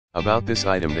About this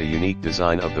item, the unique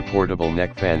design of the portable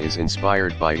neck fan is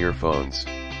inspired by earphones.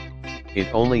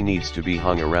 It only needs to be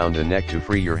hung around the neck to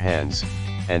free your hands,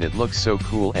 and it looks so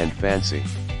cool and fancy.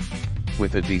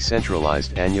 With a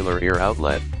decentralized annular air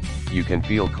outlet, you can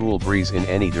feel cool breeze in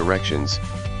any directions,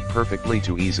 perfectly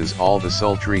to eases all the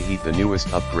sultry heat. The newest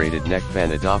upgraded neck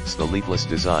fan adopts the leafless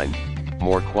design,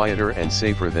 more quieter and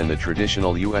safer than the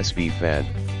traditional USB fan.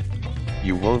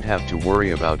 You won't have to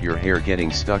worry about your hair getting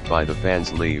stuck by the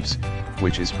fan's leaves,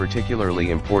 which is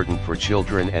particularly important for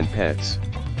children and pets.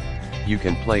 You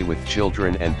can play with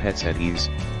children and pets at ease,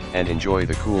 and enjoy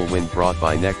the cool wind brought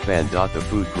by neck fan. The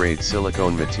food-grade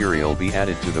silicone material be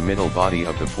added to the middle body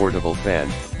of the portable fan,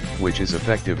 which is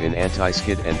effective in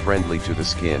anti-skid and friendly to the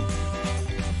skin.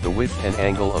 The width and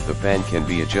angle of the fan can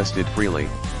be adjusted freely,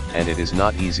 and it is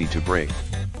not easy to break.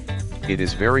 It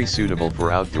is very suitable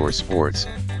for outdoor sports,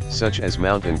 such as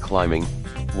mountain climbing,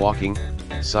 walking,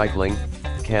 cycling,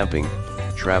 camping,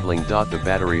 traveling. The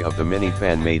battery of the mini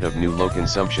fan made of new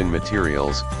low-consumption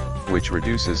materials, which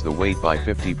reduces the weight by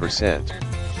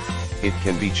 50%. It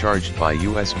can be charged by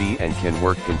USB and can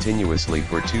work continuously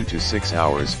for 2 to 6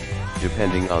 hours,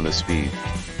 depending on the speed.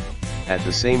 At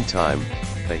the same time,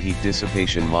 a heat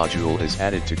dissipation module is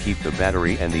added to keep the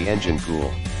battery and the engine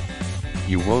cool.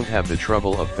 You won't have the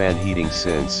trouble of fan heating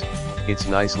since it's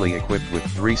nicely equipped with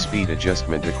 3-speed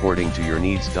adjustment according to your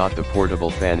needs. The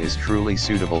portable fan is truly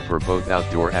suitable for both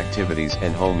outdoor activities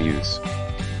and home use.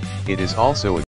 It is also